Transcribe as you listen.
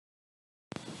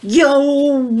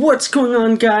Yo, what's going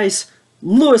on, guys?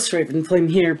 Lewis Ravenflame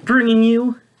here, bringing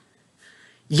you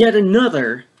yet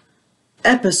another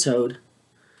episode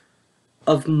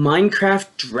of Minecraft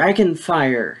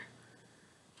DragonFire.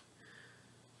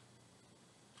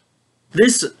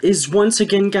 This is once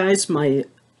again, guys, my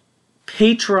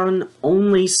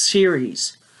Patreon-only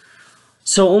series.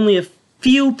 So only a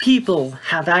few people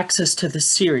have access to this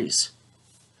series.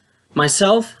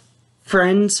 Myself,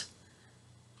 friends,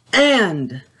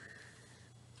 and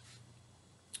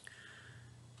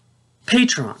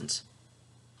patrons.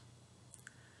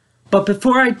 But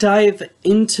before I dive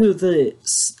into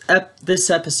this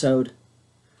episode,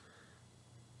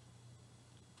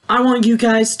 I want you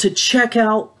guys to check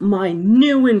out my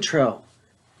new intro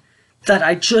that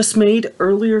I just made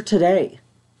earlier today.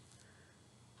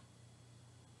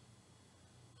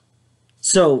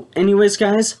 So, anyways,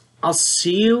 guys, I'll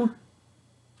see you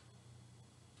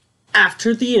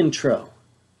after the intro.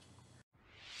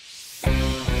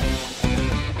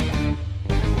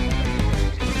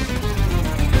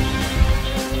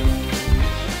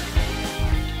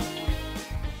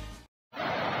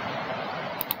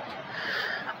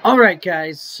 Alright,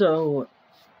 guys, so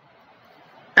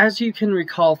as you can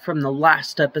recall from the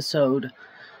last episode,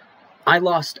 I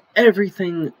lost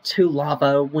everything to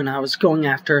lava when I was going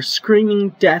after a screaming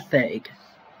death egg.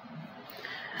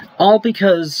 All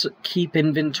because keep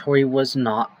inventory was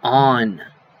not on.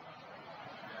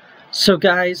 So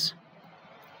guys,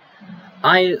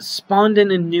 I spawned in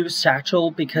a new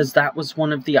satchel because that was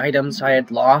one of the items I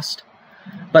had lost.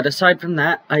 But aside from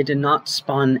that, I did not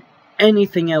spawn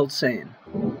anything else in.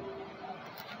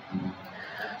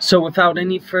 So without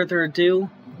any further ado,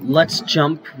 let's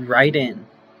jump right in.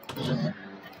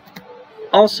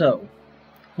 Also,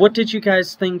 what did you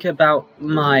guys think about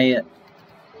my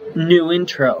new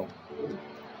intro?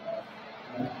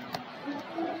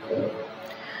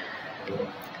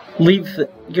 Leave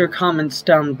your comments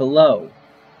down below.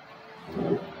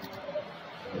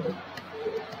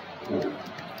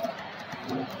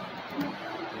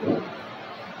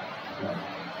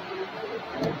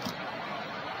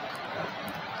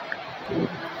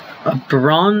 A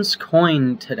bronze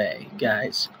coin today,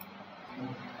 guys.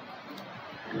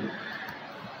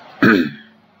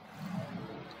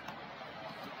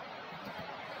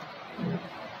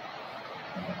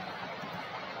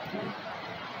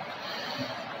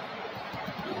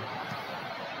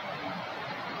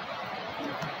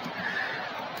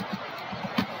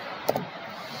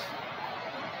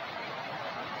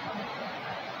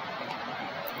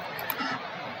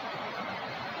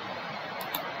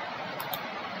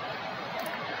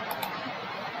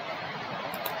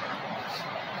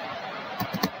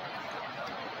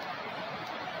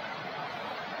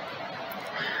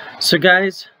 So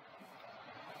guys,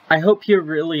 I hope you're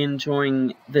really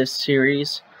enjoying this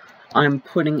series. I'm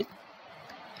putting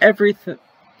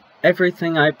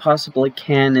everything I possibly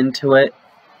can into it.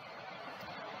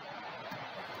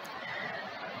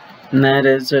 And that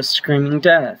is a screaming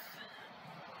death.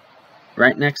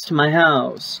 Right next to my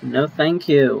house. No thank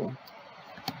you.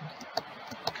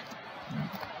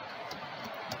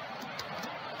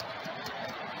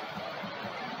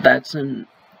 That's an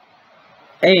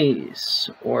ace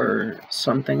or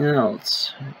something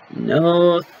else.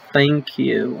 No thank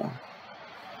you.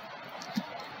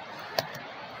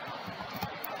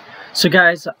 So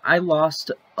guys, I lost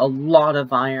a lot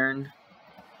of iron.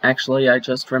 Actually, I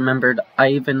just remembered I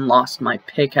even lost my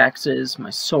pickaxes, my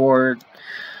sword.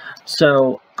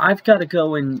 So I've got to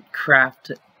go and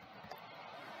craft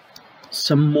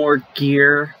some more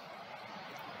gear.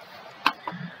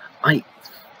 I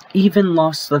even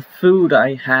lost the food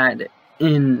I had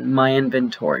in my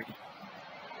inventory.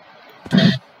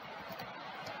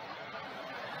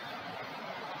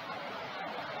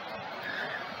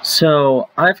 So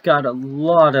I've got a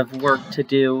lot of work to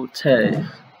do to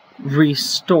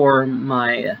restore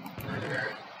my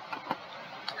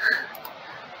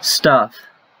stuff.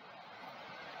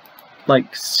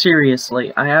 Like,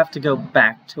 seriously, I have to go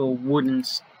back to wooden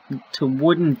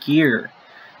gear,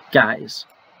 guys.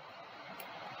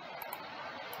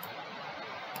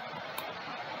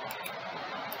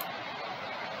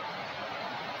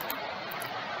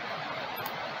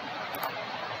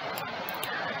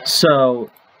 So,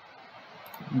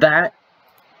 that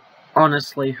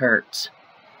honestly hurts.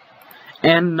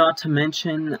 And not to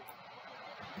mention,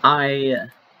 I'm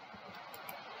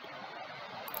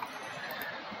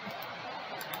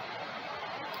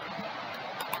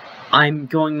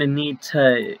going to need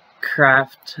to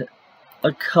craft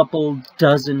a couple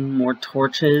dozen more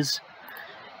torches,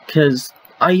 because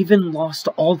I even lost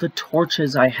all the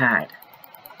torches I had.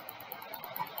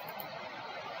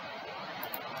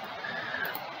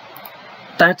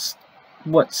 That's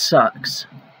what sucks.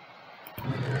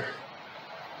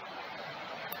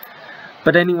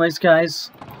 But anyways, guys,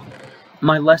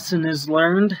 my lesson is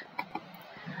learned.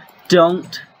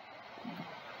 Don't.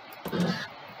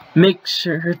 Make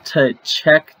sure to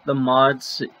check the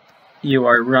mods you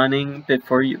are running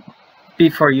before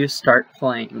you start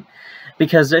playing.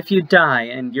 Because if you die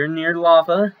and you're near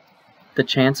lava, the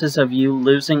chances of you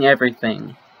losing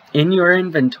everything in your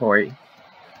inventory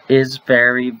is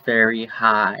very, very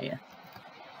high.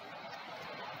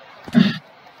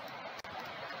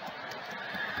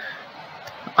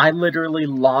 I literally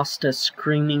lost a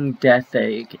screaming death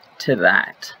egg to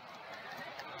that.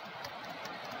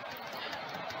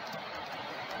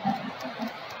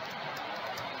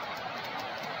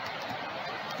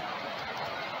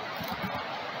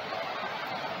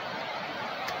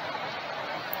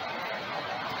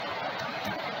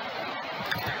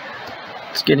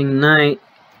 It's getting night.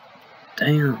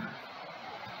 Damn.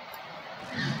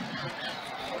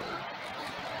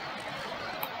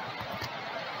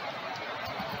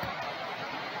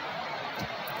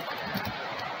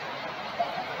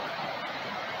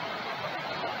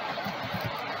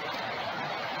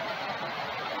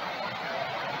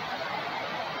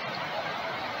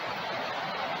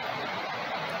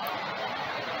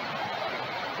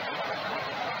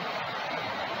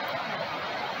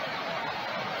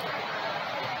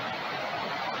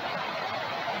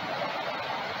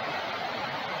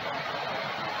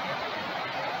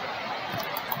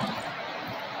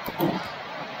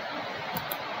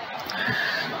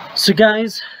 So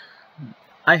guys,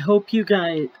 I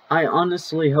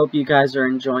honestly hope you guys are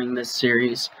enjoying this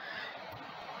series.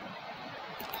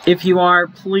 If you are,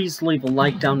 please leave a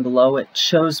like down below. It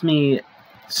shows me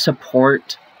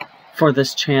support for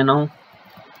this channel,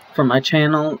 for my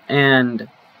channel, and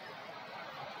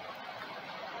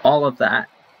all of that.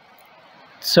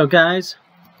 So guys,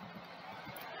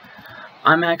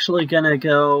 I'm actually gonna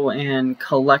go and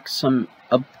collect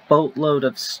a boatload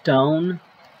of stone.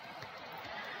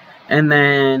 And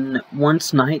then,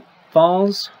 once night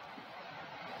falls,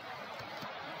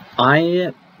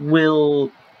 I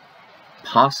will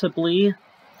possibly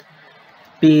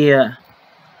be,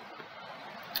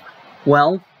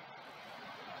 well,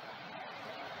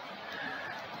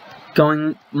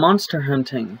 going monster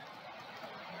hunting.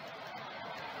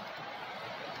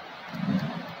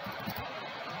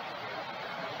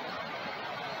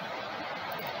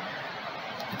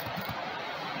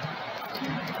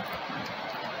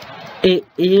 It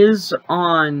is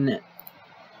on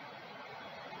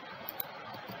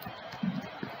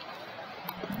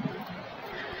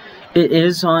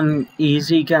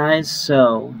easy, guys,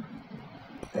 so,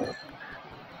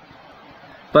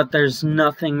 but there's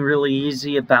nothing really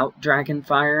easy about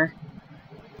DragonFire.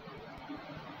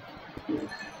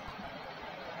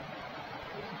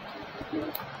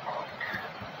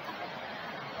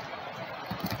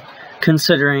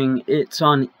 Considering it's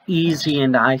on easy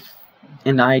and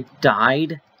I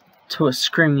died to a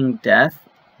screaming death.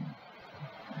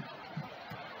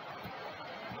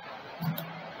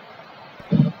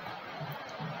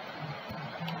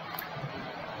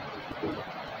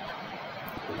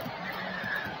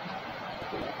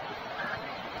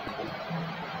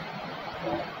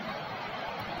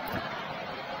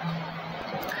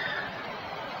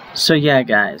 So yeah,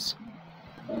 guys.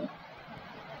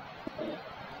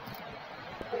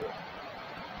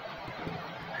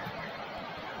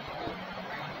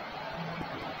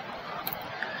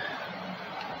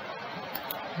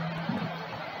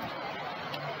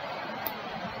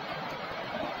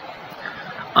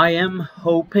 I am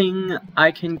hoping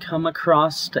I can come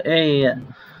across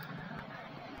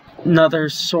another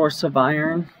source of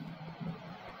iron,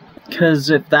 because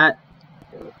if that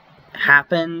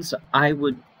happens, I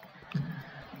would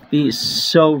be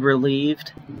so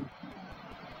relieved,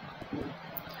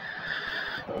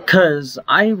 because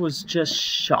I was just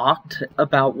shocked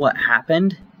about what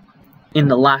happened in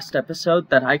the last episode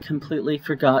that I completely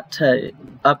forgot to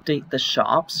update the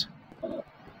shops.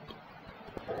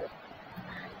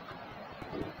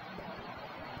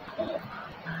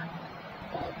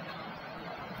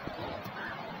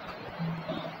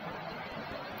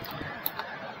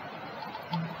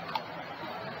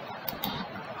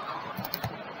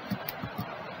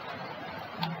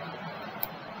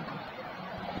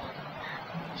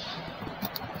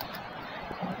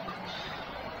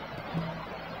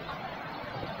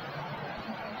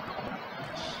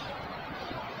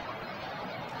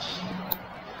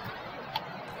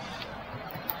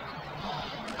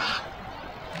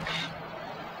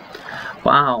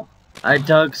 Wow, I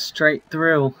dug straight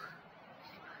through.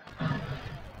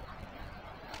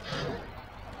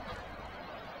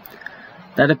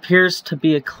 That appears to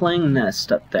be a clang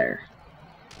nest up there.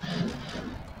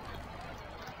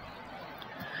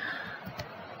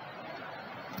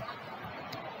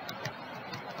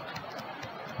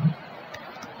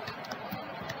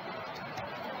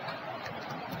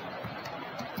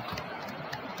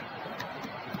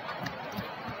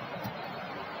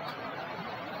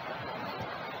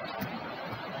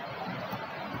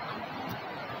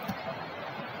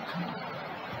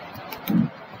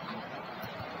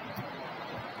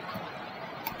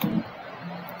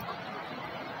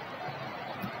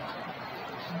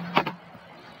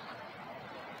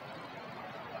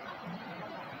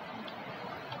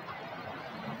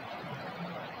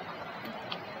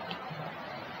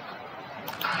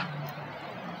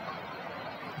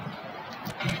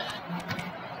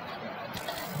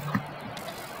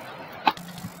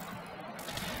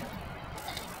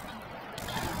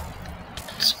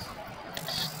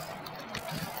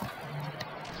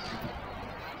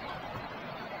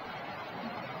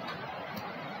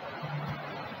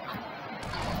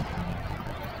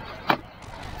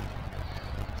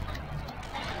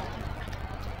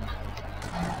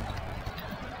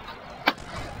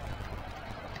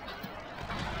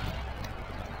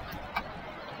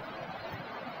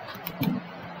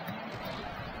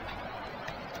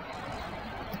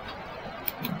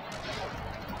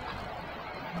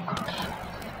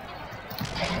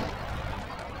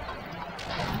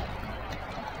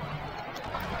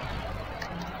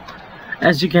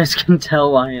 As you guys can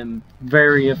tell, I am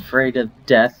very afraid of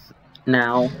death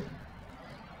now.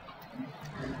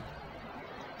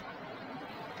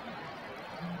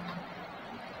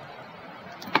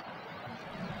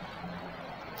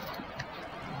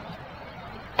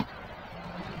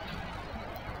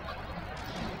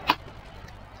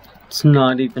 It's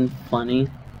not even funny.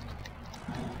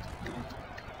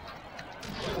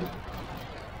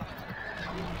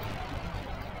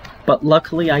 But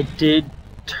luckily I did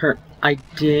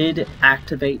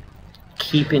activate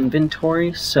keep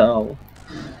inventory, so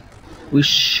we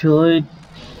should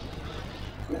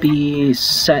be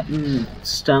set in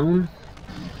stone.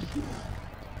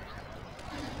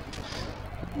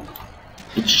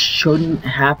 It shouldn't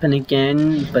happen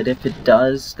again, but if it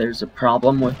does, there's a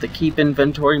problem with the keep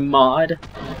inventory mod.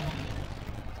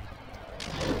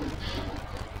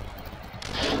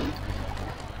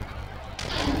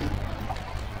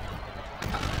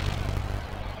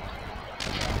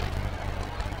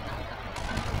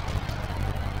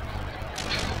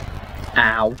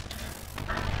 Ow.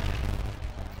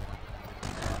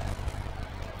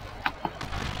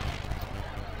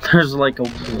 There's like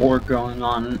a war going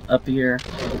on up here.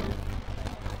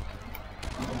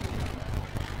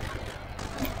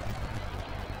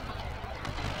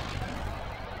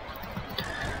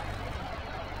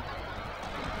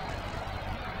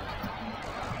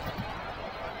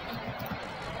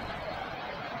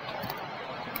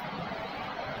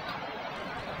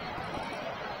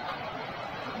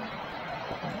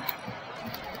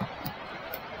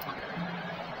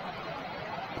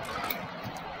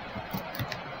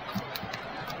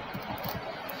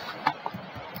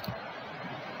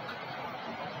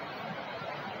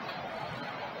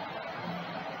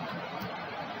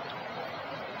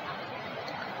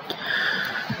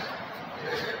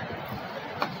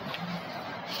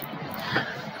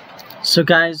 So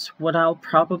guys, what I'll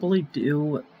probably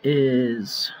do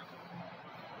is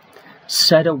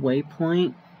set a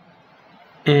waypoint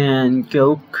and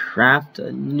go craft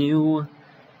a new,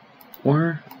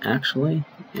 or actually,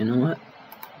 you know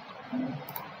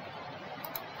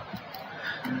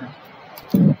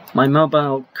what? My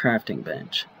mobile crafting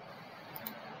bench.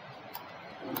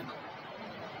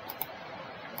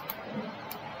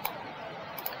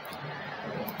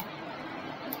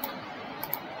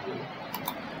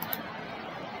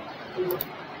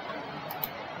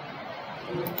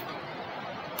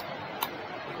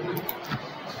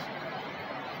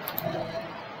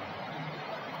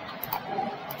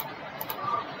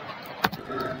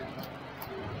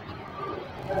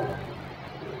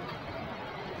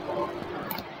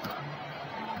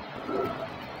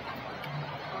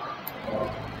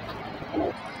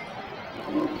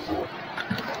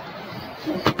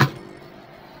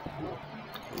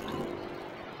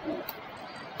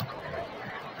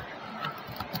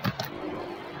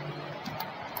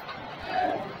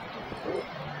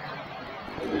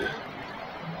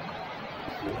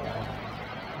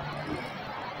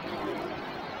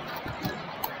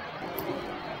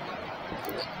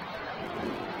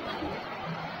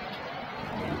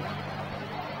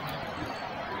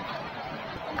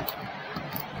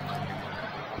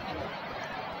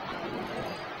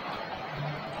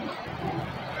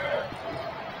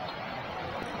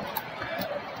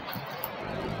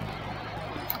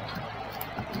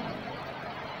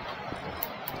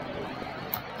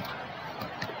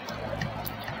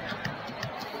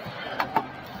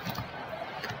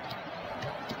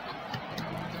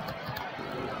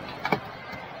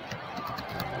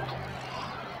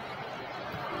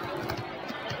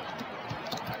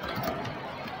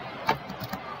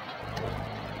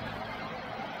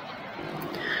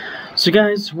 So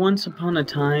guys, once upon a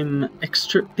time,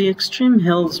 the Extreme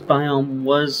Hills biome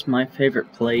was my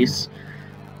favorite place.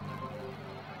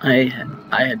 I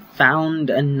had found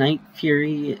a Night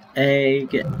Fury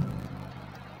egg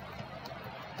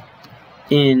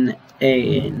in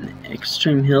an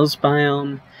Extreme Hills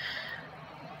biome,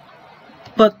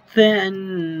 but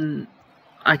then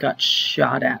I got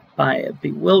shot at by a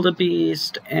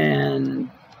bewildebeest, and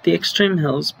the Extreme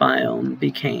Hills biome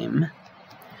became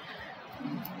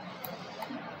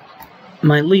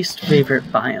my least favorite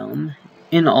biome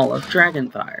in all of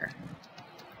DragonFire.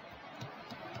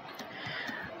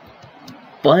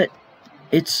 But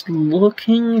it's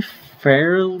looking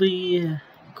fairly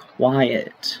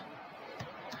quiet.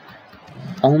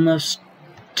 Almost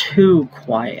too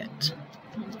quiet.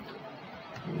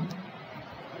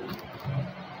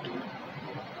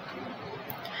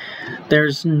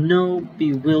 There's no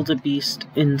bewildebeest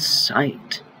in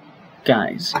sight,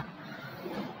 guys.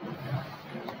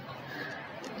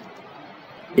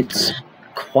 It's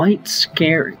quite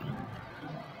scary.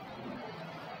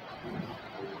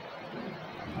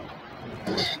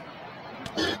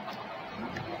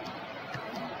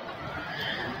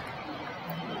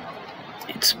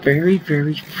 It's very,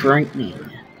 very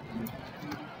frightening.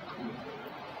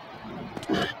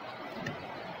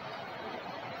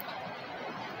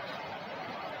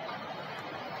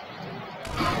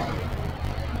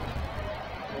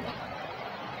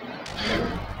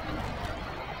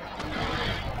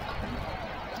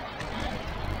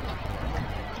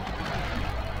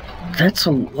 That's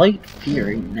a light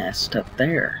fury nest up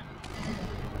there.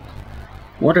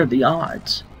 What are the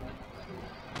odds?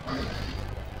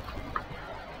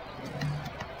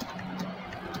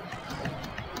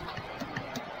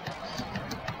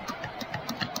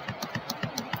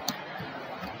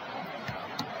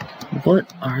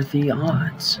 What are the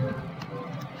odds?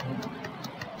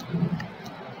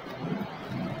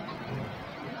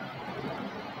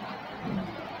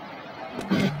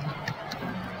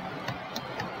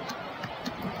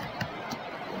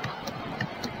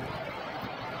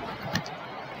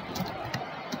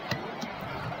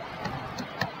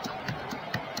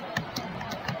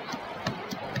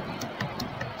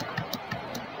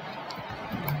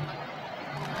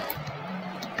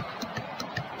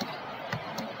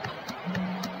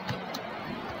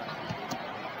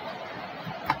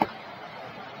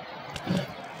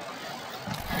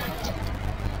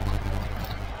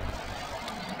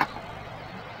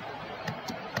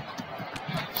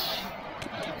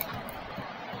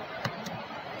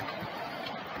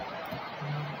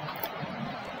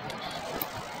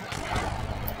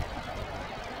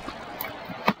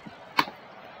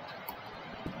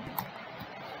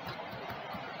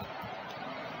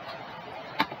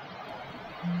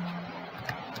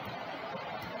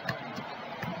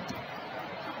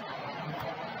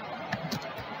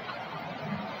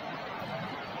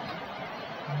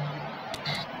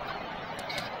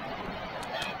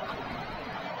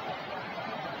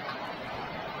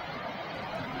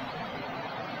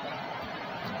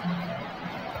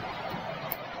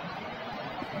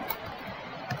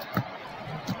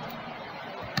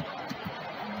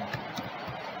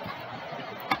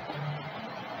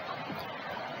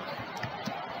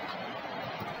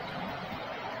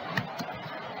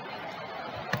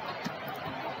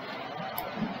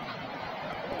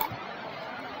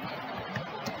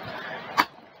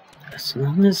 As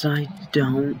long as I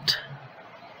don't...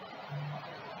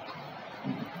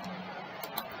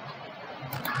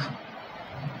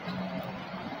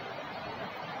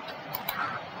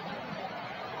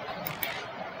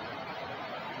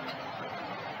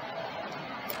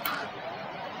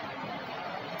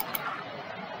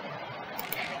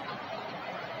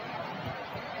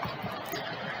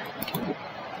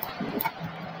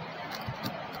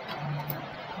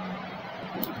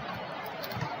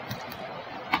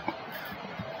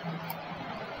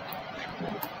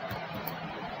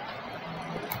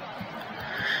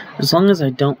 As long as I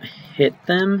don't hit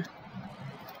them,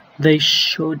 they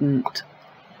shouldn't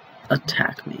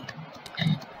attack me.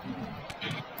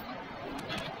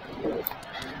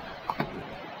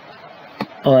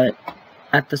 But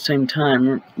at the same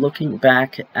time, looking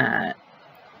back at...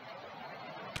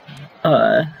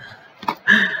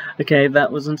 okay,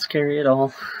 that wasn't scary at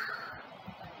all.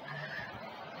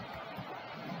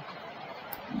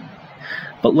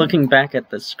 But looking back at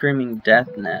the Screaming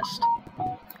Death Nest...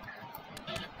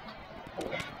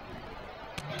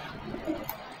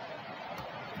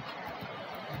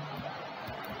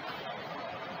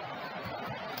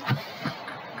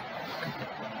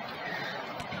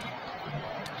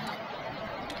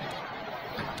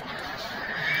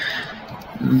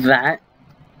 that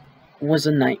was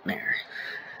a nightmare.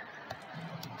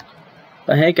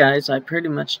 But hey guys, I pretty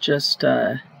much just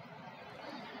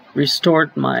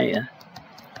restored my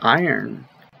iron.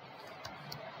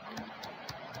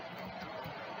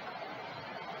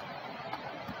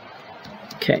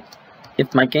 Okay,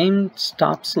 if my game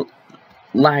stops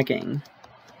lagging,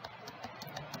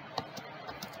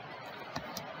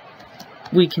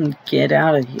 we can get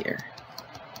out of here.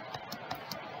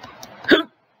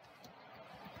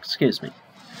 Excuse me.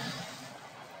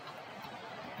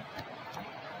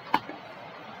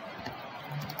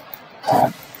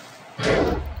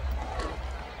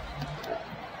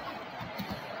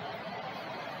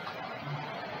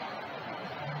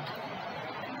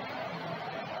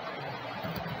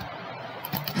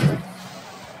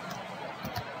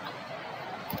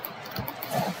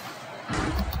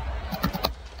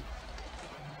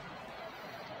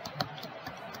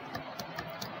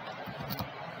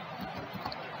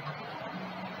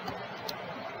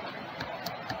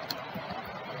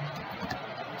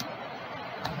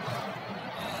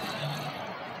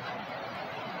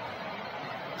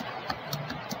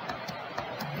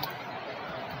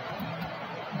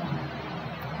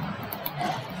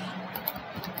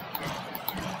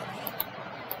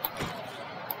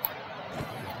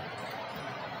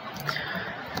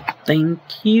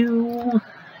 Thank you,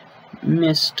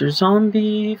 Mr.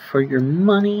 Zombie, for your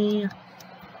money.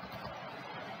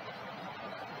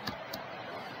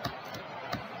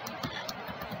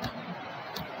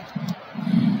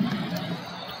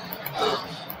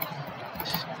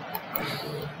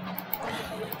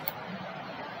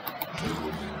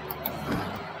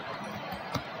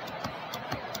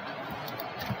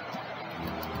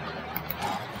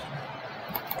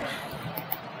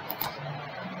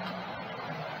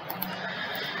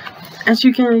 As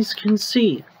you guys can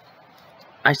see,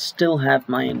 I still have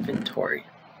my inventory.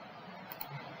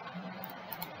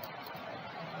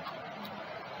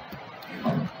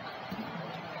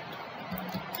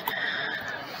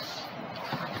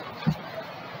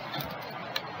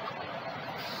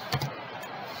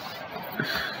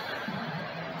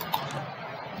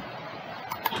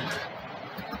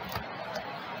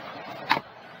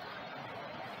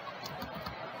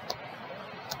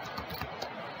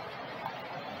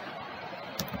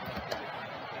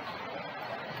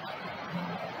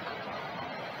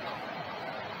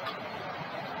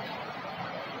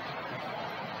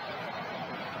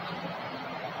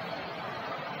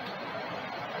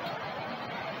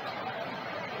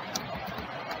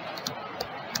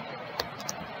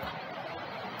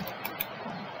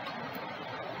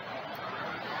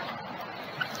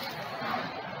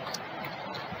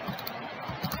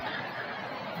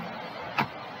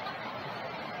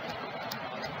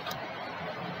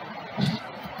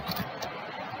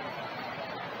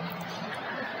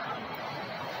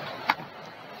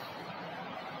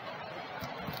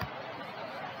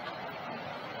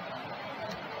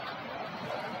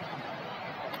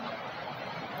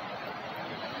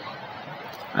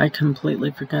 I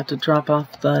completely forgot to drop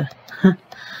off the...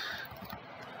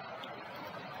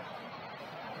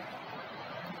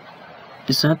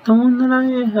 Is that the one that I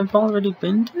have already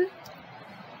been to?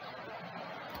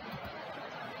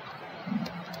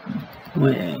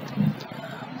 Wait a minute.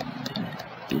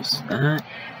 Is that...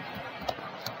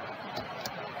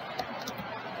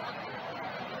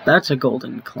 That's a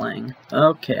golden clang.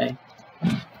 Okay.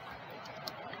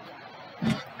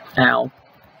 Ow.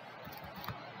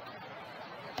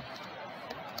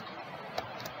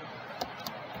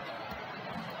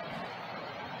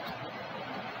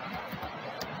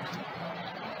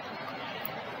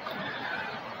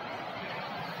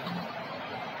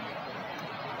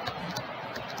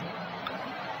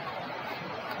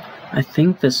 I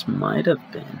think this might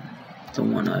have been the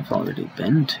one I've already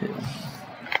been to.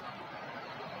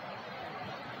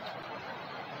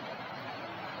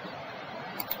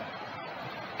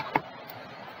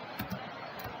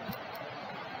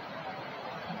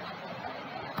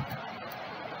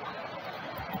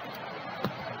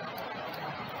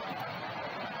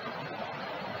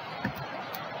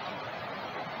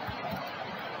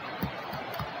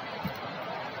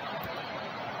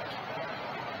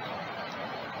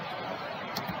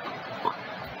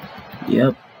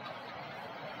 Yep.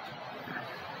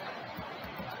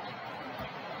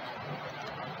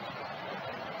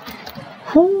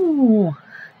 Whoo!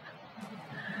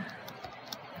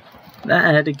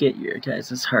 That had to get your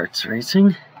guys' hearts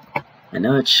racing. I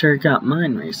know it sure got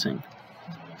mine racing.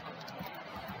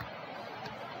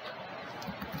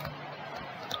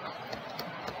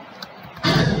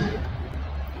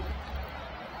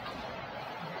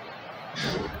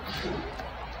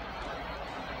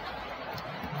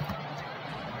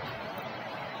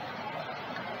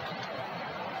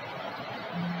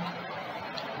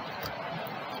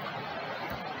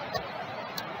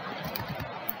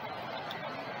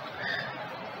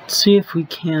 see if we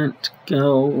can't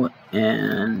go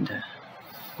and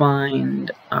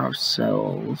find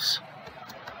ourselves.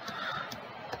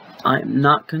 I'm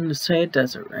not going to say a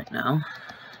desert right now.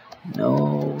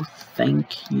 No,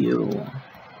 thank you.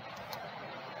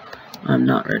 I'm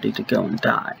not ready to go and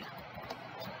die.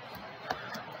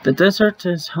 The desert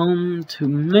is home to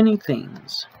many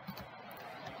things.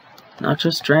 Not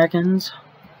just dragons,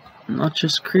 not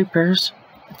just creepers,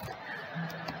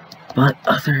 but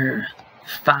other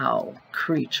foul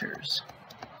creatures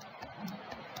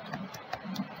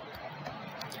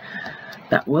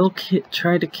that will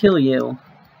try to kill you,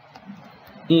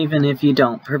 even if you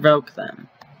don't provoke them.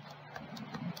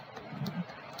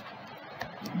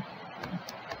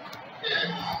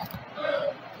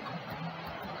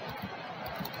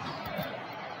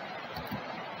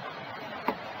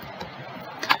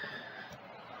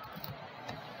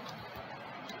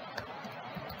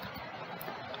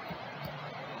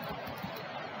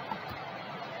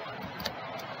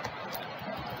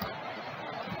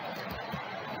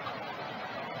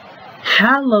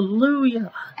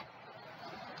 Hallelujah!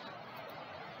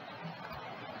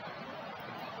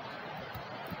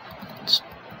 Let's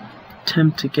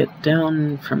attempt to get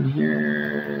down from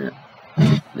here.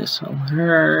 This will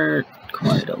hurt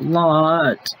quite a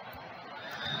lot.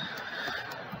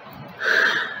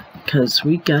 Because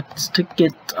we got to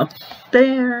get up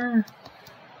there.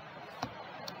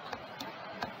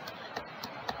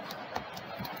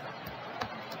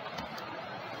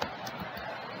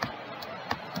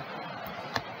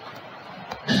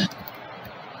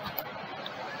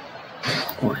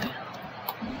 Boy.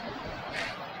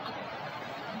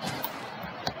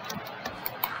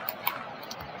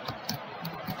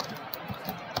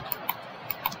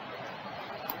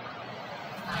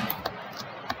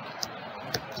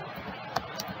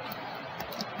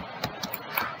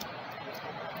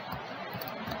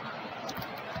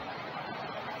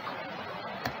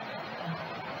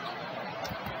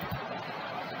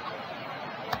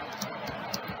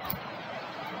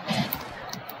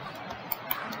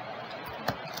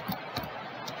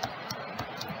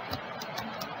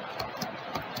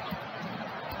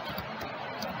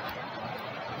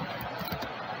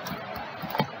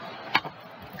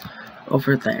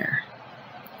 Over there.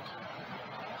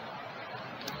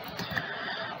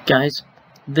 Guys,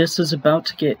 this is about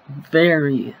to get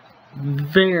very,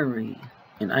 very,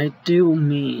 and I do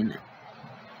mean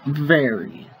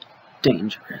very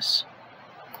dangerous.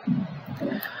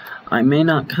 I may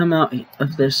not come out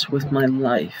of this with my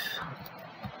life.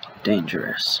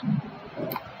 Dangerous.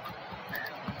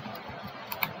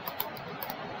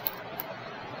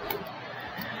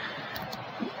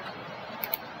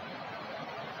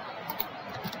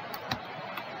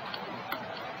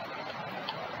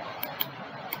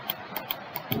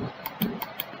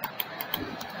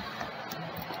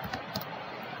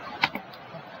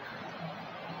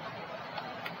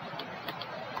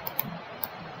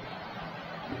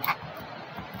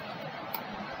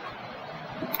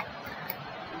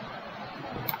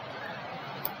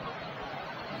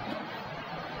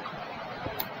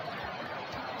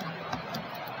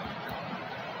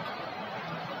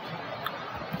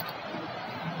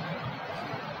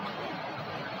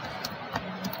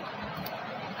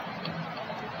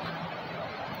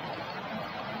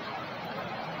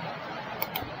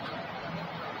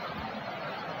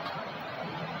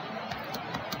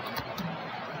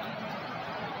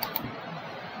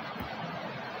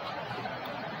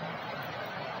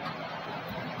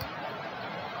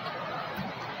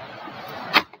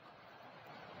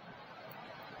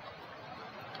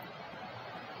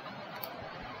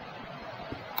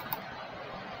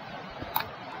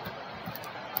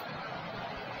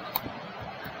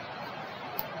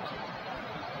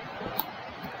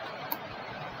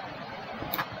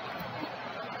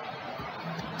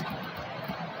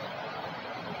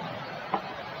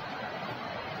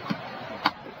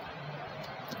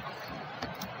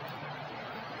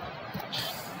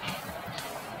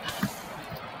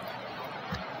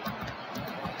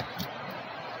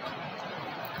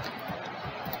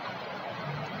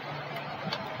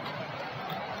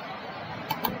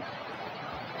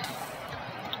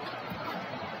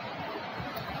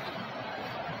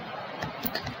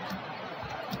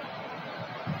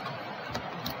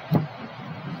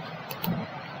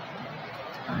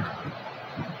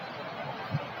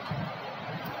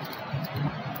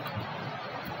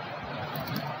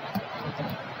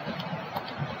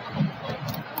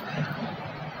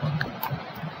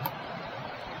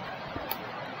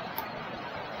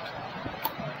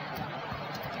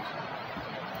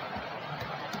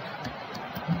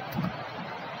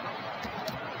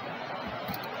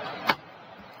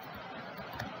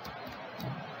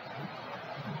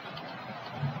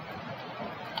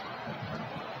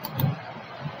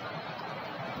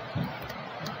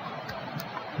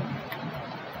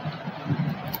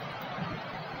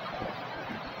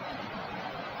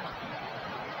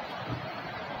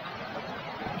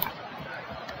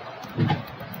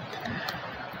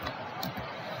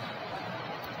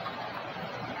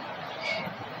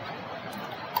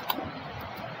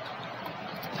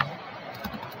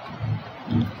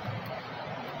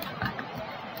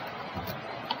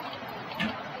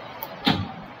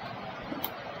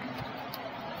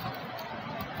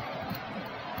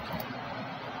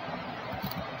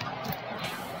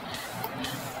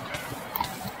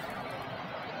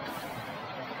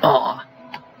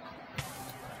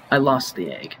 I lost the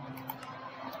egg.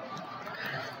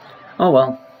 Oh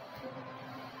well.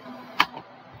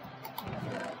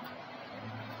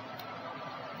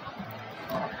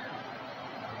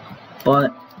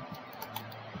 But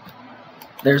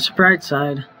there's a bright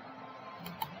side.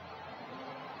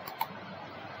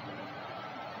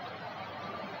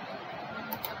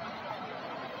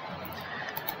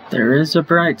 There is a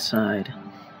bright side.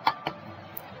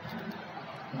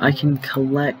 I can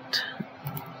collect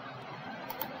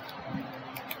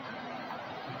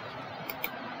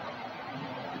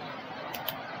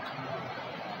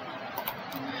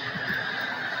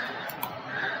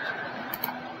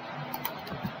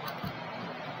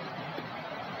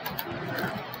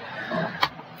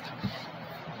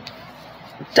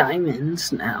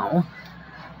diamonds now.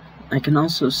 I can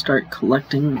also start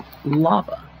collecting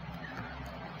lava.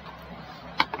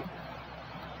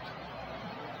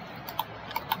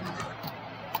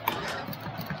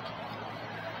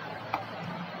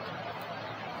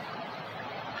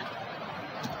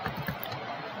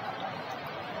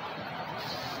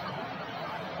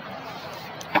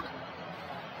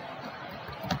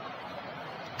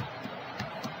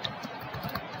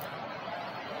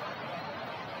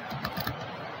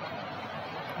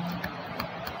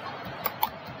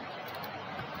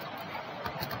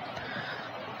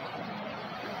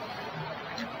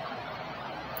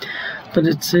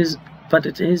 But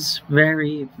it is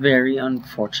very, very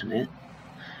unfortunate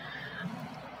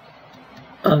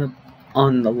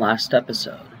on the last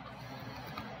episode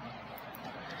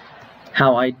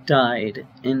how I died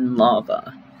in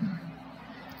lava.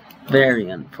 Very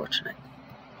unfortunate.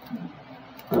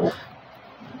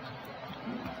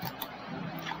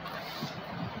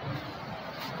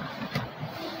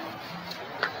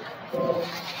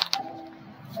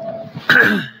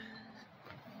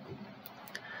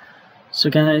 So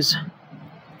guys,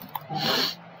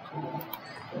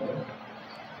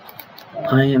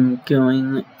 I am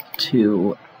going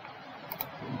to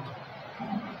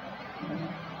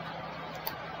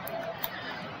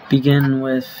begin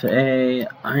with a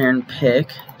iron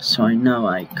pick, so I know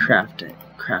I craft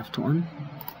one.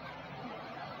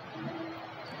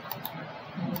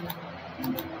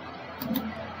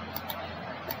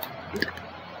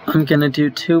 I'm gonna do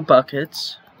 2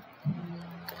 buckets.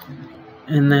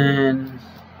 And then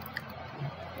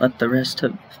let the rest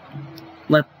of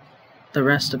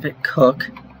it cook.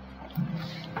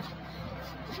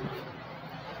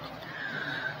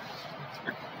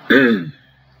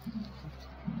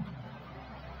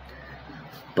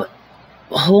 But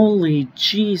holy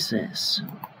Jesus.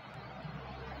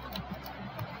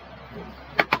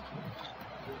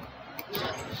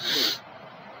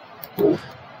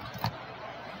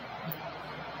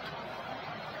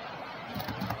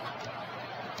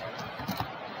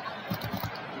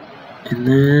 And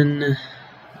then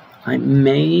I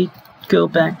may go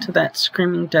back to that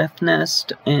Screaming Death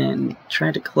Nest and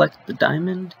try to collect the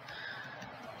diamonds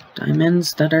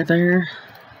that are there.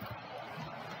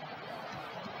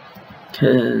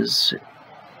 'Cause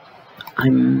I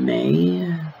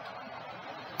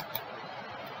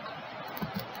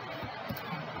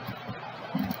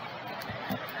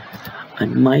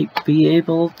might be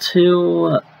able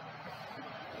to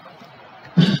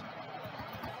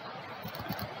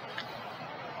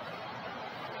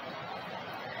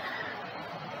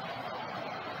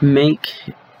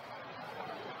make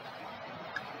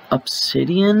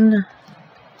obsidian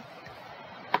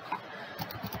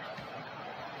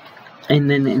and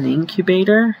then an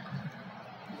incubator.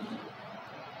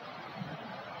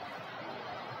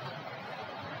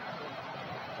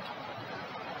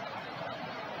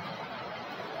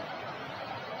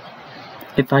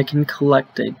 If I can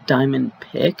collect a diamond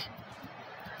pick.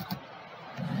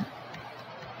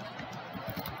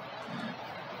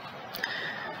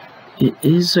 It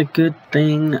is a good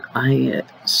thing I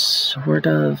sort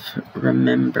of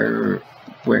remember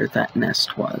where that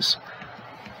nest was.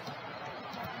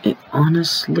 It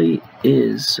honestly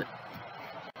is.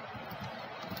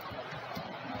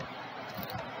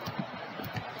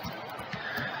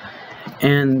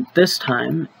 And this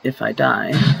time, if I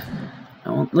die, I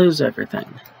won't lose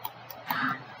everything,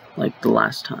 like the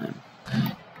last time.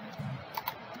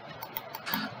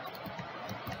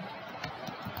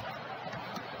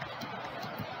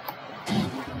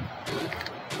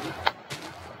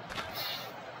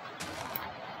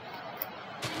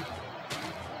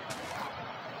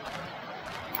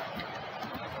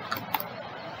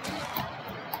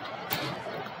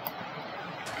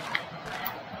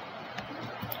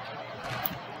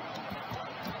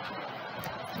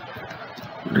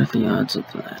 What are the odds of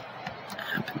that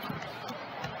happening?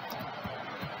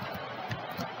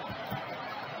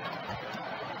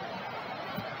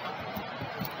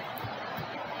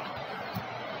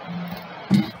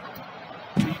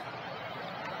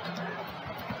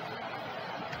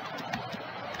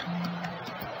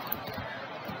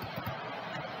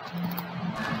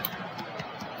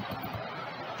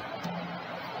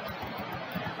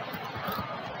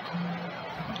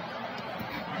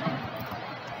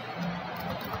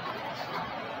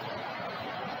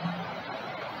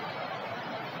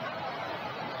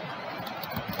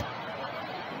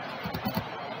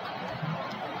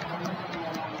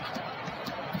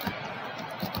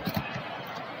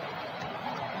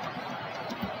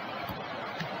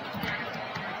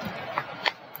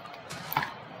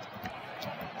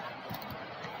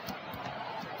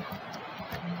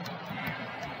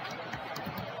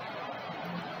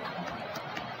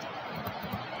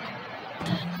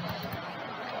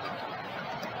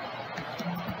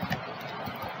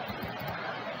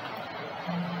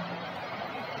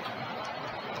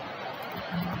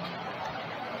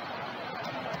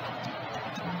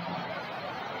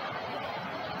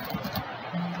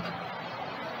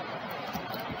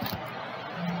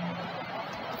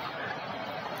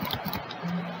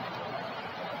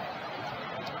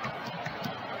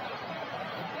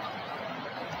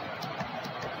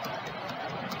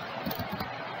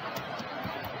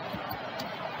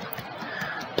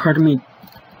 part of me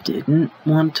didn't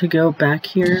want to go back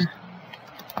here,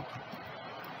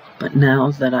 but now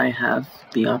that I have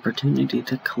the opportunity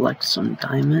to collect some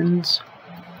diamonds,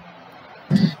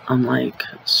 I'm like,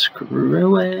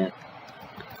 screw it.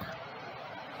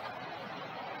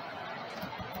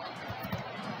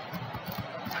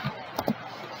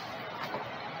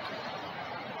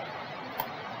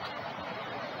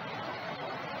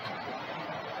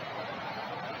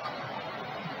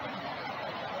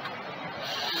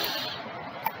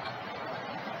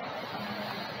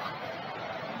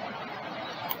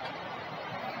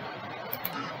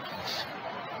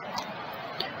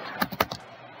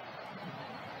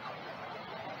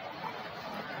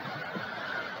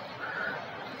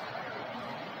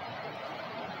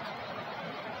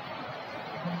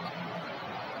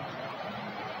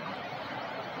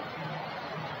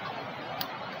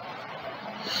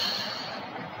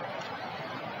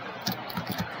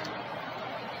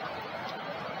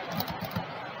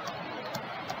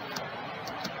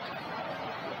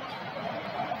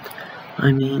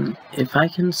 I mean, if I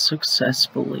can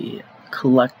successfully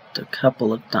collect a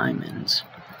couple of diamonds,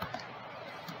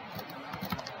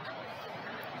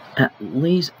 I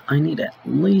need at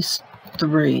least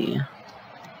 3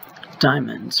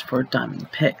 diamonds for a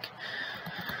diamond pick.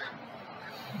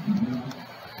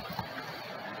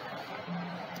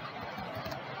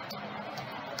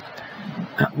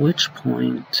 At which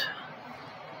point,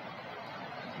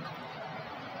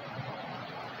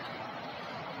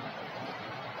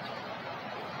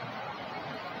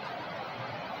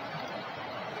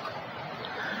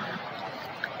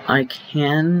 I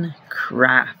can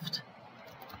craft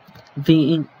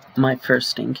my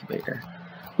first incubator,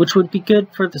 which would be good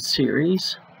for the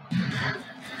series.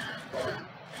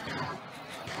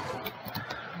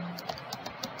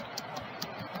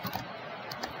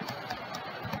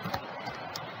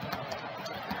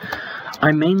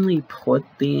 I mainly put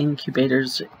the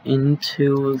incubators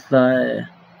into the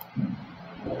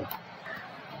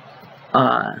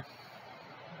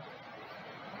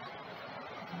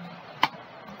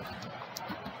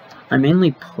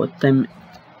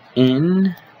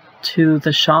into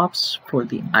the shops for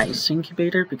the ice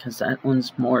incubator because that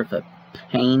one's more of a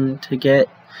pain to get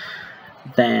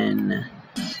than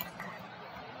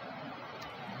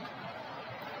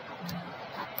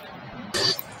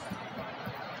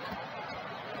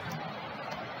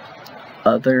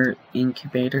other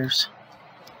incubators.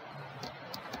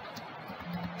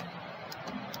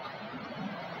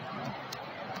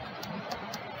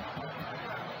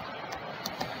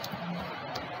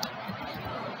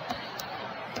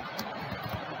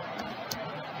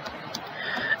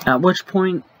 At which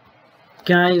point,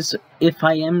 guys, if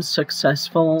I am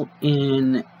successful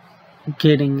in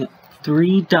getting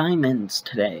 3 diamonds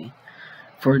today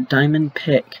for a diamond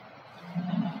pick,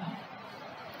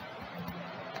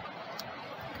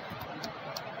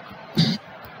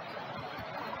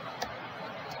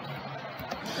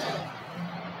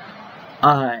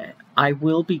 I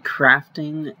will be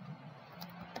crafting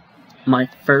my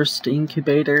first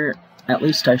incubator. At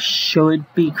least I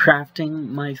should be crafting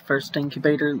my first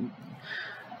incubator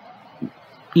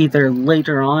either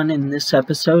later on in this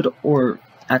episode or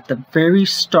at the very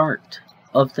start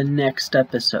of the next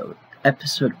episode,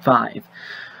 episode 5,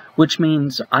 which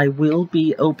means I will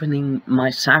be opening my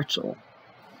satchel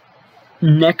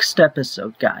next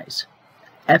episode, guys.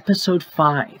 Episode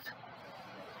 5.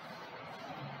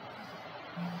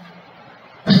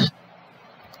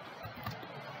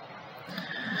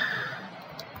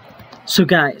 So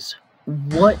guys,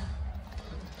 what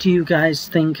do you guys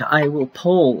think I will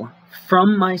pull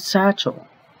from my satchel?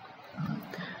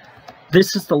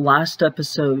 This is the last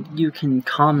episode. You can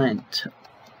comment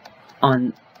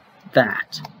on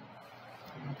that.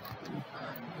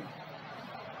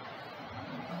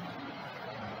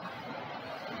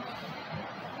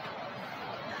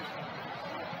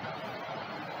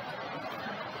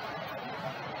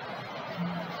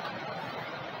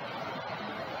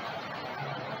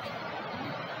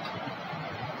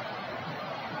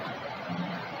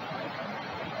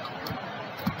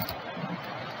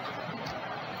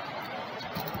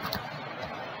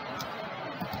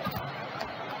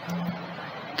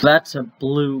 That's a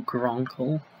blue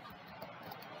gronkle.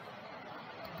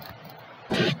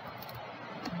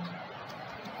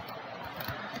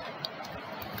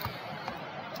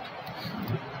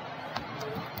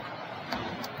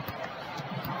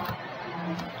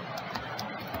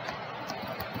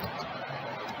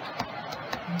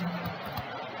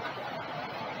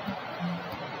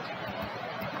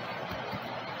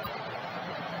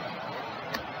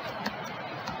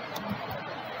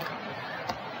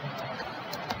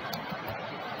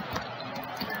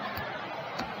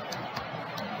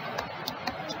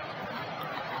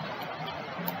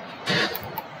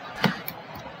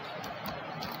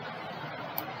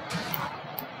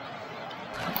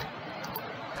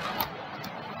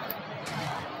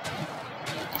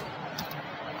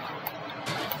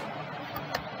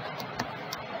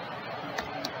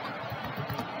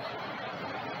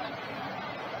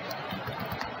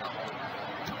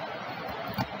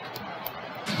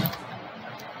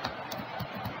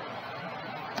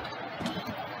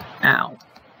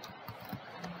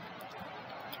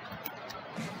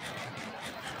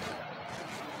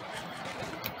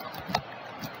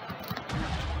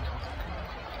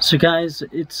 So guys,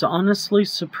 it's honestly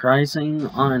surprising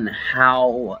on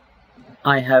how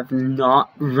I have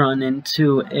not run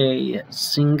into a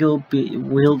single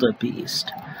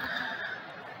wildebeest.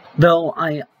 Though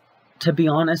to be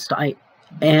honest, I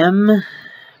am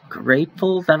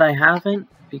grateful that I haven't,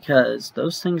 because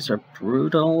those things are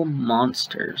brutal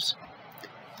monsters.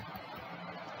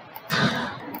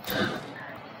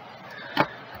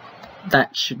 That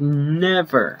should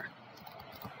never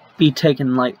be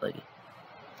taken lightly.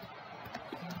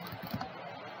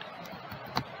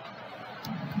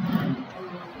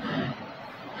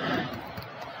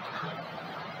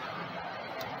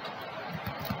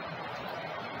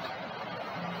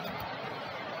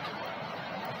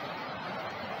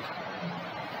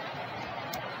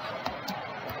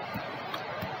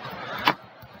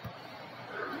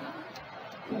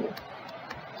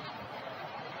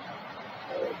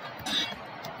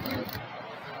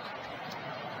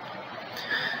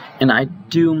 And I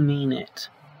do mean it.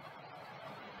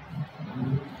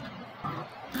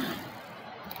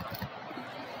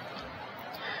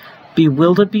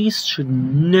 Wildebeest should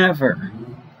never,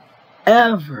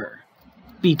 ever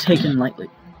be taken lightly.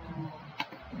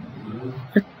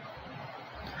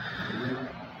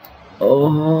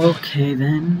 Okay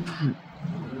then.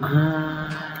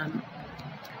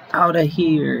 Out of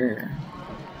here.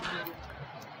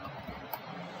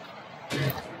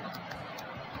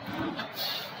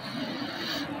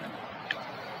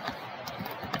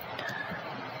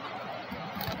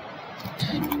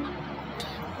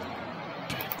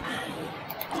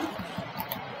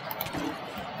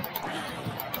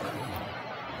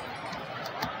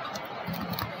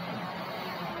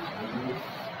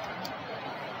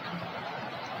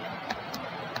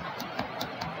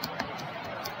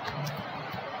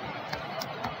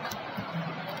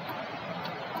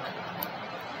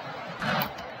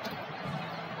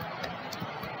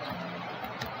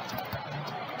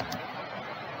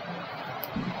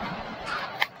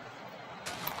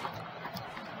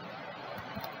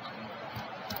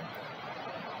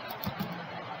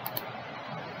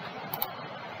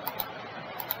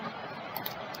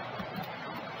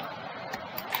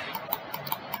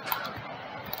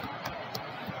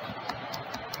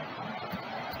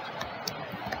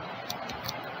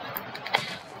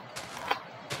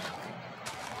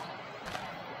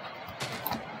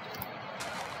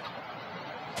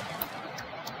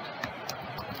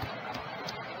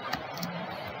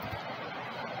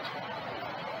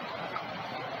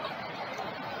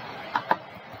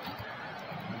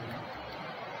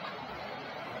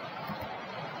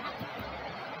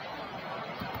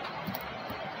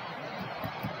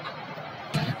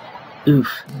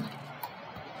 Oof.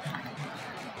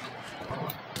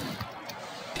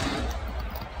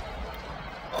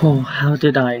 Oh, how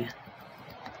did I...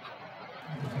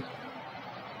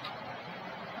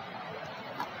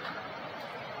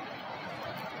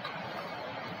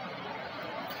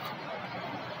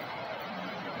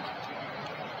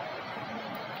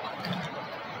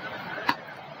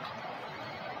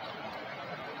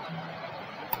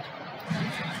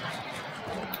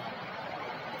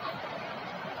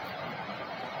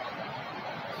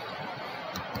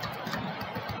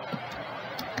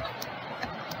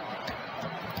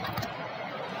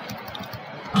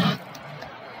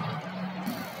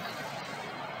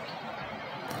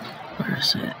 Where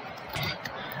is it?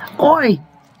 Oi!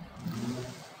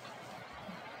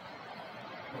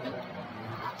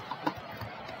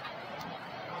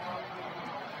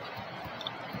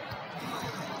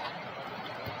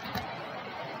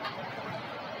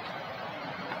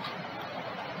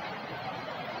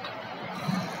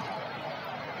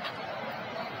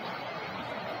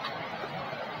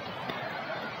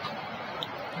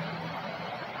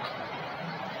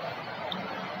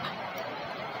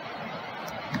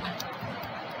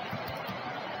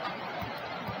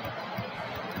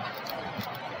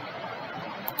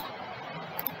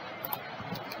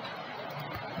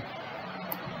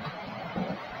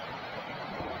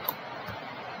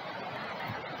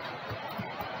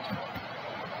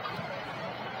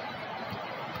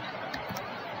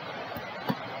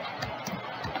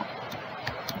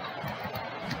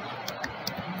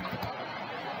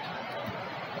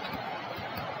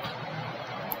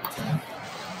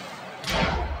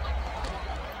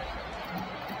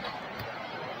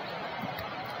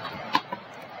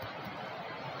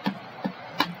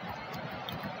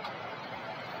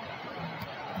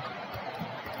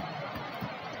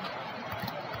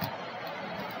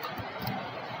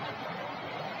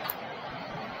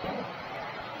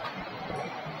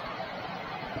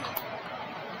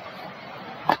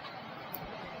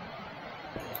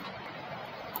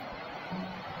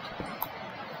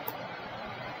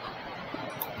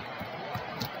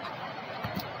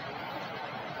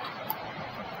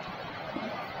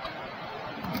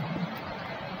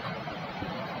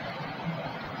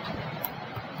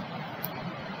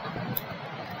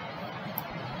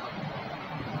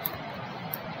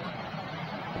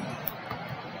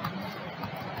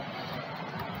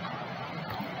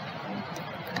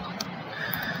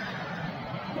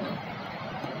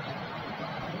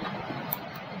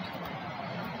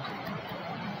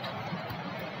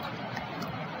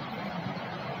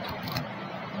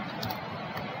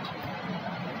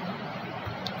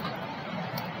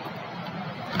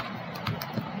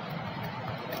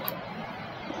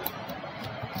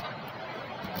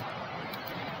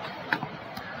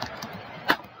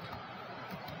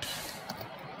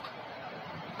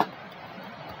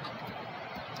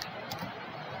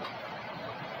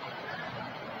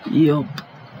 Yup.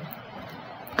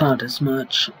 About as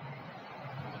much.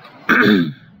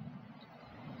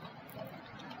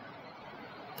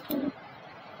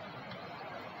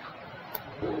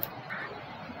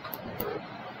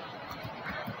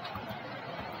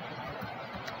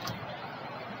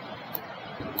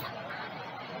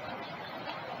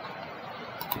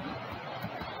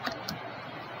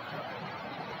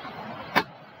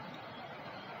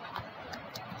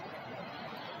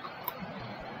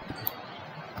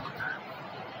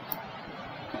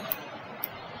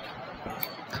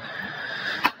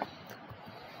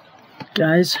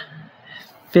 Guys,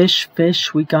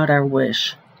 fish, we got our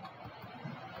wish.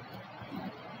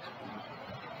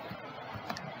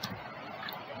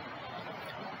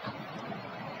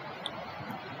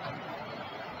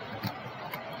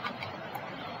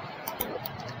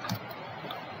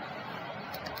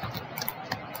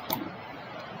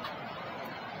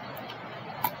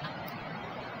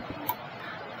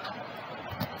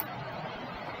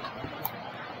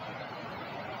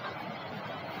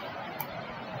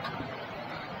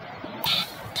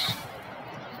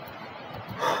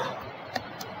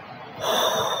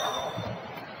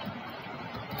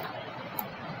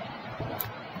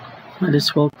 Might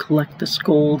as well collect this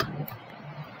gold.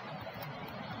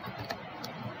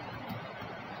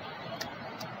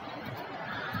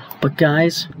 But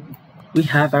guys, we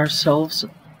have ourselves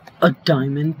a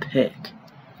diamond pick.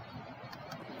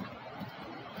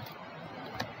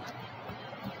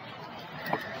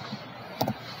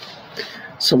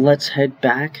 So let's head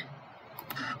back.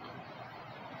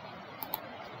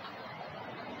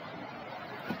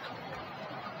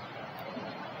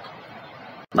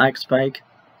 Lag spike.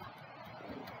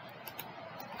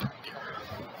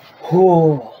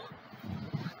 Oh,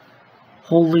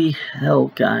 holy hell,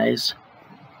 guys.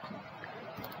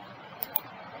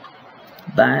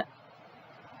 That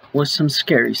was some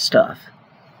scary stuff.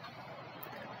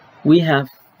 We have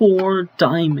 4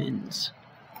 diamonds.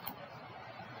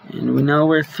 And we know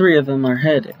where 3 of them are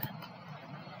headed.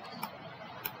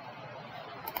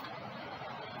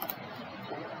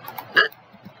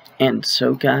 And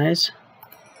so, guys,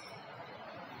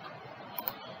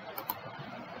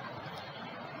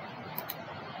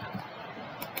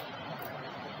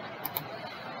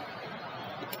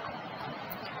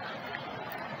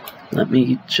 let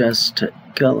me just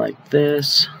go like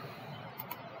this.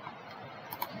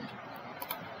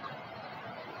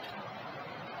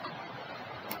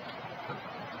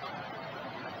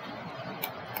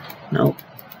 Nope.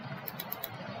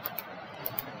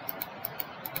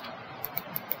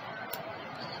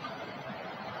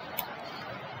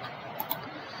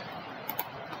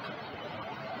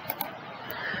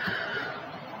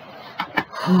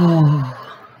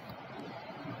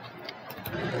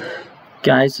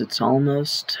 Guys, it's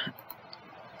almost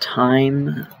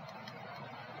time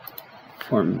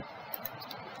for...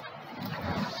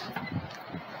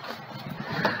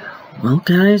 Well,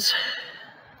 guys,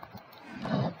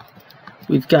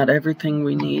 we've got everything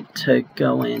we need to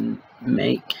go and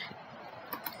make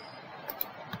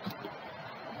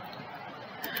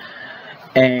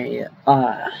a,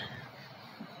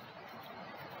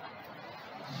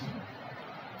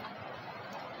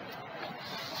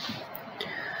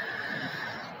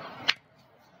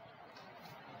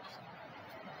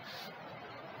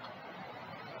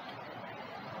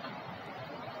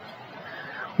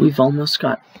 we've almost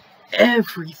got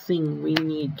everything we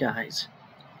need, guys,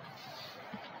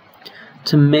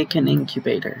 to make an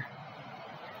incubator.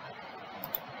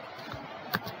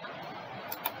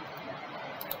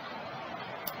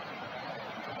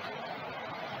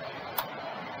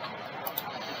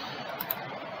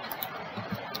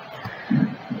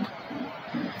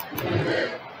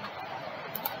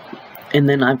 And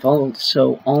then I've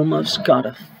also almost got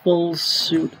a full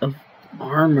suit of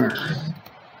armor.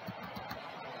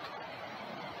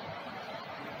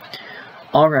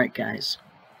 Alright, guys.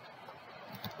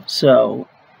 So,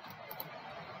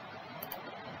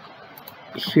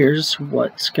 here's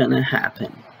what's gonna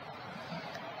happen.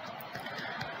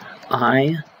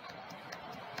 I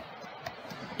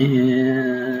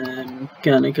am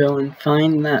gonna go and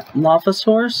find that lava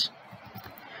source.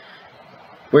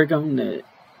 We're going to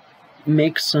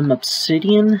make some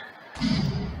obsidian.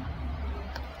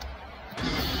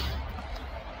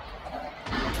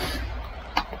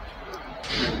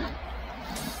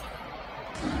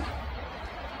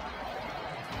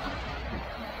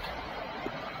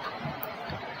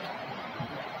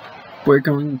 We're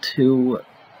going to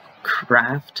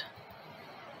craft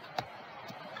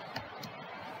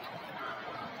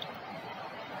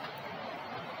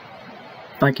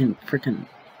if I can frickin'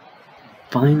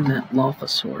 find that lava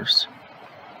source.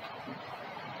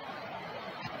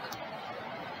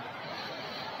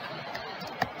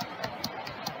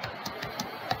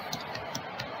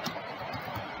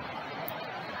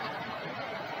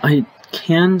 I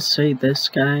can say this,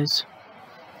 guys.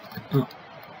 Oh.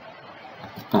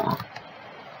 Aw.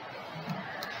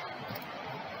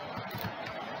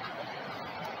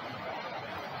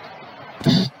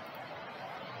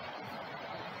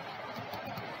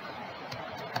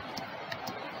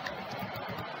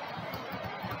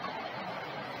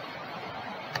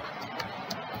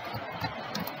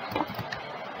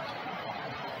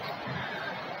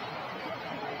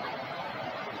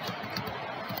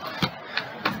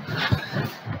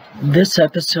 This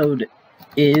episode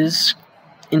is,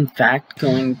 in fact,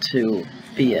 going to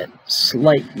be at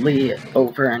slightly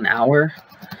over an hour,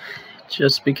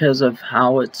 just because of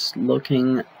how it's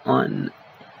looking on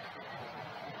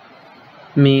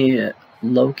me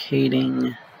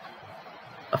locating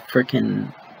a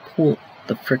frickin' pool,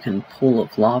 the frickin' pool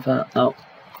of lava. Oh,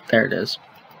 there it is.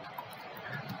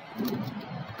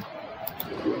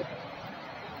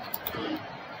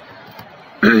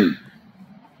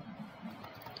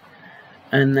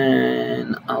 And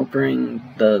then I'll bring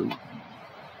the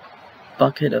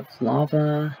bucket of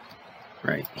lava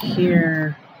right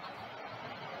here.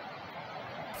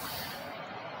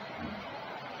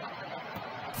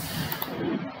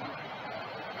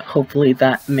 Hopefully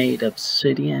that made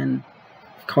obsidian.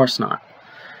 Of course not.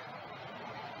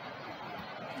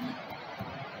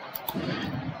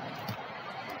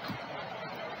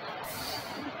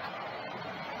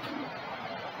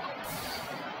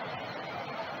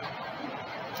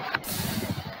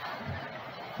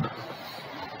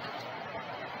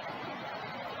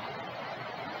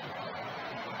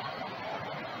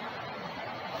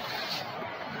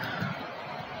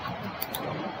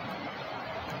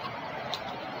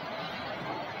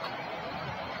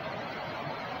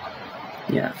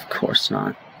 Yeah, of course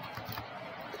not.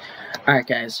 Alright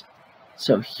guys,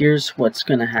 so here's what's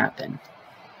gonna happen.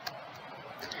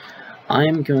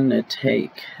 I'm going to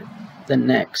take the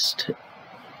next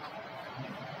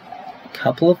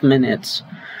couple of minutes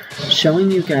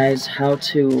showing you guys how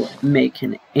to make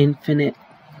an infinite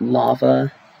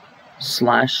lava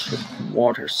 /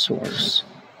 water source.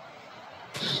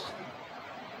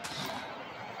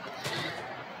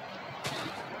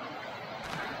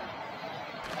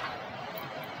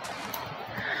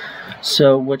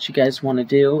 So what you guys want to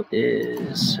do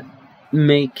is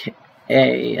make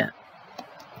a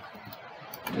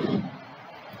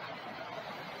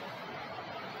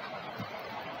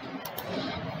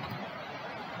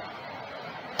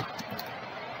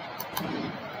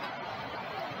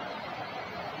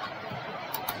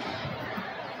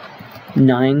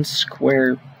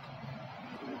nine-square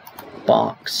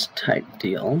box type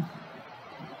deal.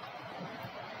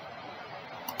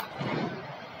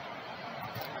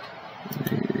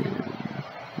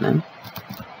 No.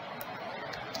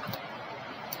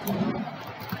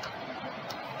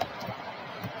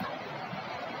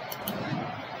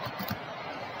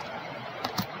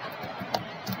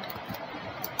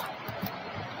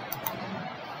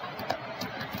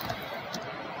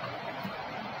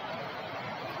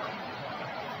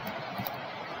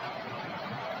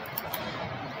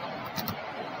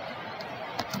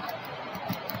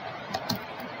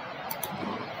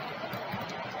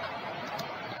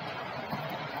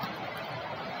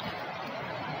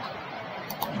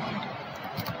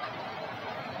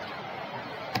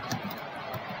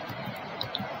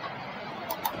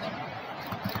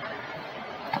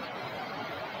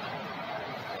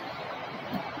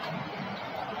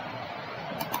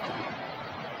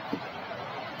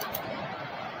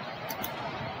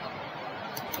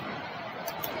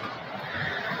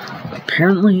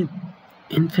 Apparently,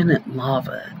 infinite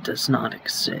lava does not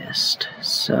exist,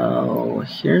 so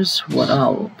here's what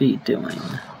I'll be doing.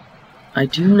 I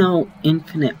do know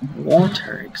infinite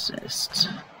water exists.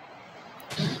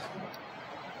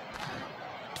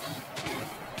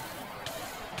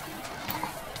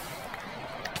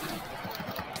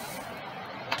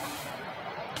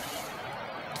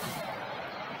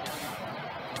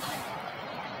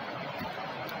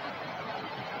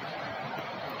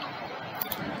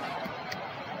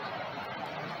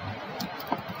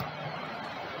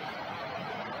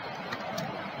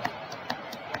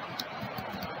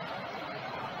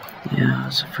 Yeah, I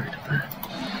was afraid of that.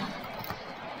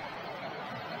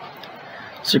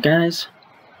 So guys,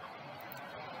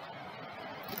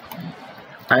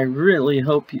 I really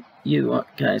hope you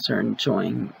guys are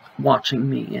enjoying watching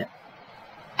me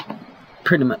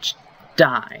pretty much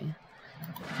die.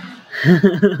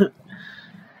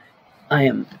 I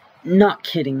am not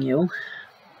kidding you.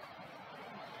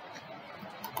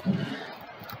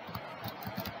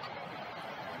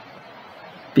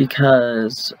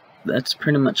 Because that's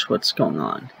pretty much what's going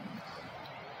on.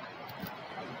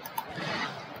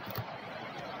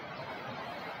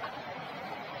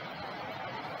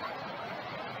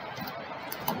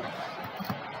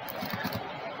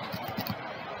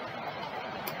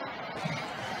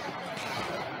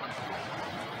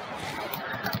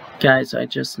 Guys, I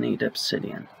just need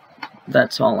obsidian.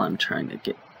 That's all I'm trying to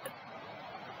get.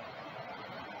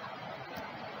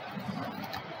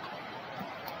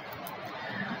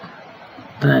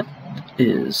 That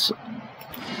is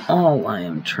all I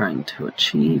am trying to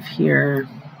achieve here.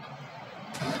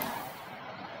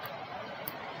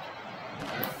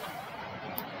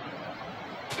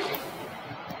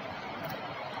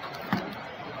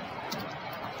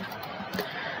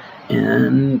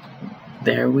 And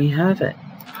there we have it.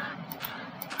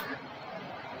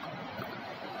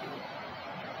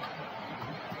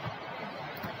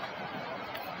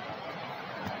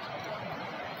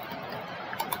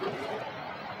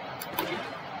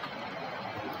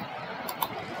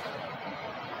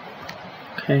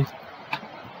 Okay.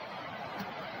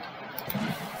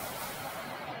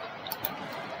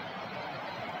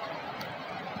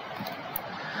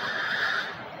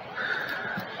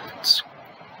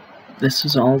 This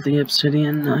is all the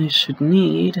obsidian I should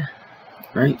need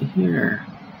right here.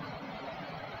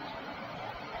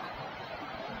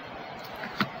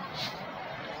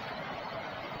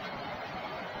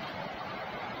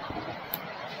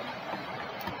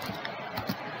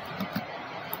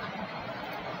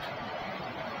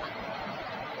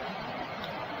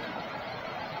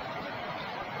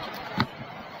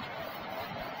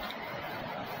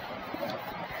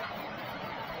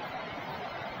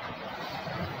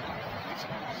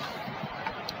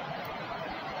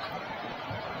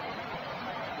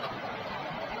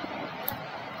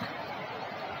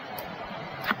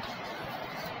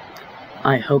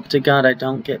 I hope to God I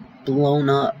don't get blown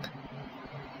up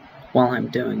while I'm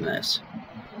doing this.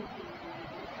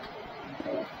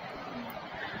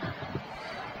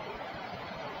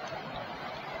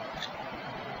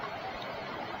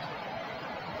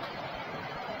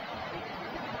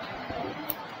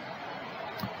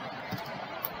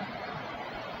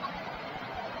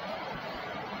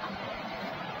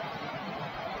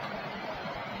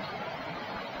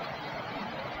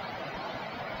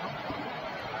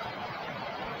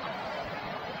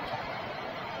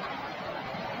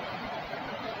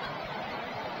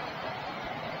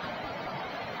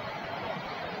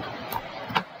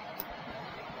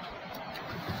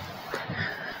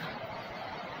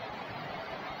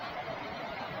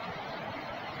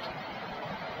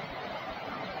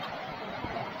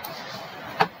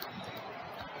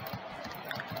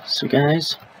 So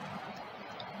guys,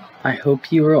 I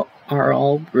hope you are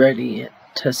all ready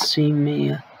to see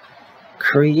me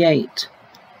create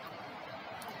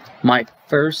my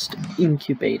first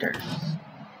incubator.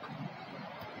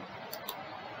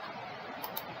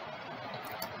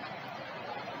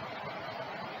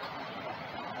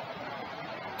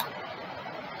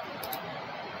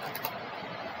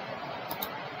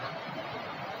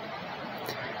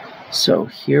 So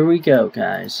here we go,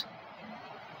 guys.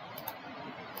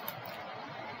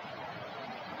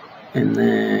 And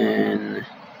then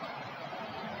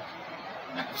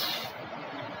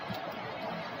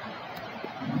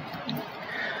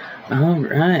all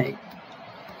right.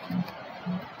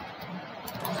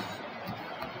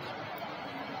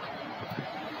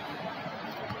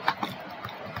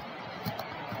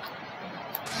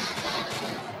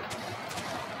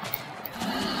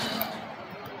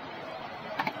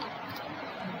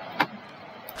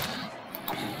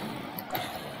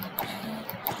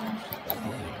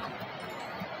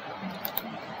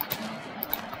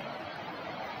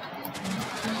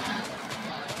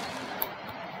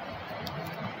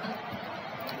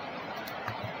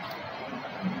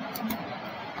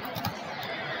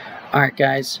 Alright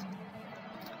guys,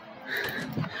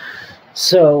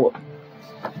 so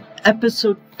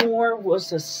episode 4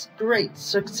 was a great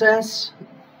success,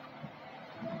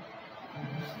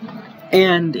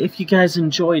 and if you guys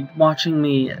enjoyed watching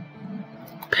me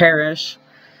perish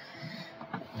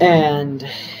and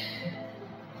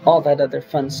all that other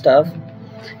fun stuff,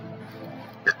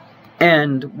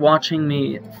 and watching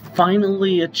me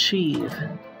finally achieve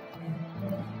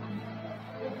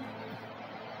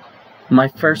My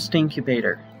first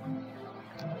incubator.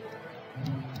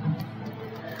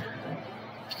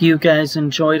 If you guys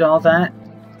enjoyed all that,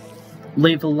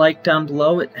 leave a like down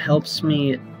below. It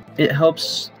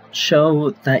helps show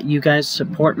that you guys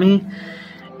support me.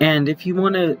 And if you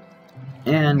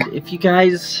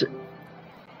guys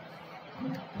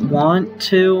want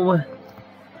to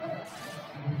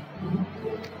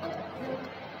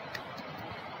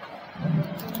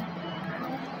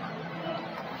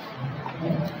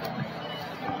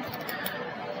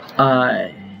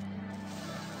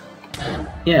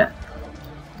yeah.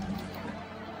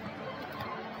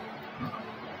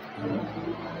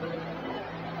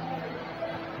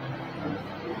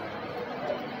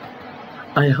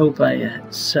 I hope I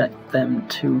set them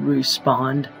to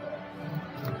respond.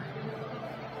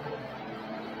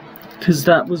 Because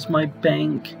that was my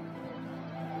bank.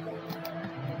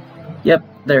 Yep,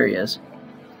 there he is.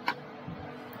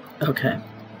 Okay.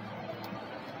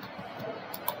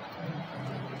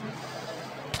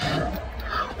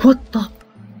 What the?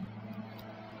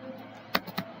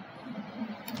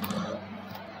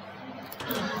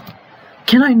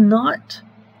 Can I not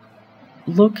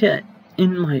look at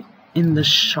in the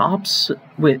shops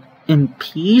in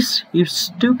peace? You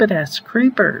stupid ass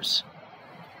creepers.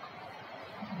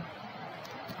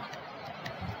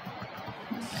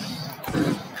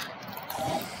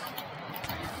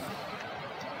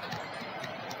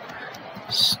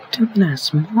 Stupid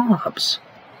ass mobs.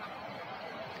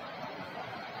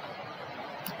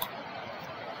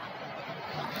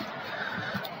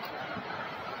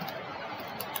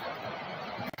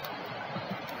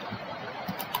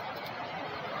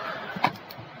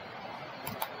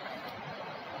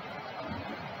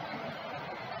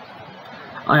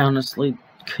 I honestly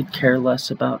could care less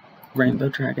about Rainbow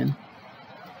Dragon.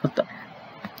 What the?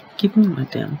 Give me my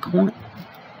damn coin.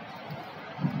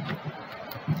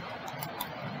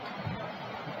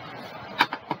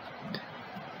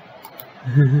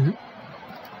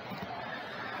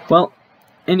 Well,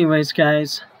 anyways,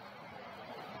 guys,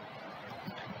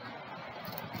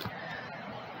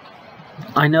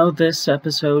 I know this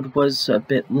episode was a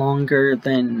bit longer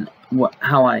than what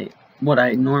I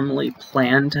normally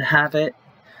plan to have it,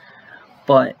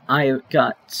 but I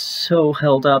got so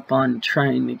held up on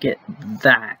trying to get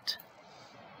that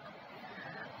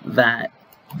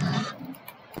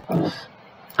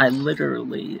I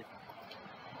literally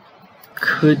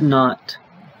could not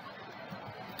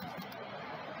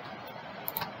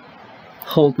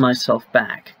hold myself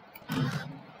back.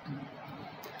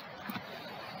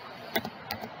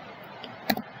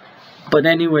 But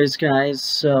anyways, guys,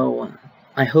 so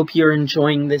I hope you're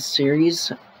enjoying this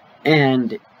series,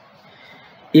 and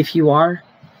if you are,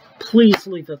 please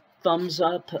leave a thumbs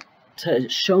up to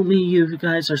show me you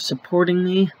guys are supporting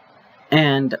me.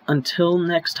 And until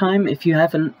next time, if you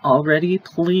haven't already,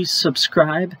 please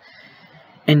subscribe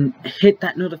and hit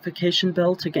that notification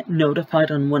bell to get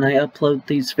notified on when I upload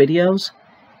these videos.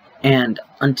 And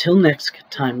until next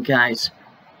time, guys,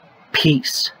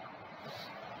 peace.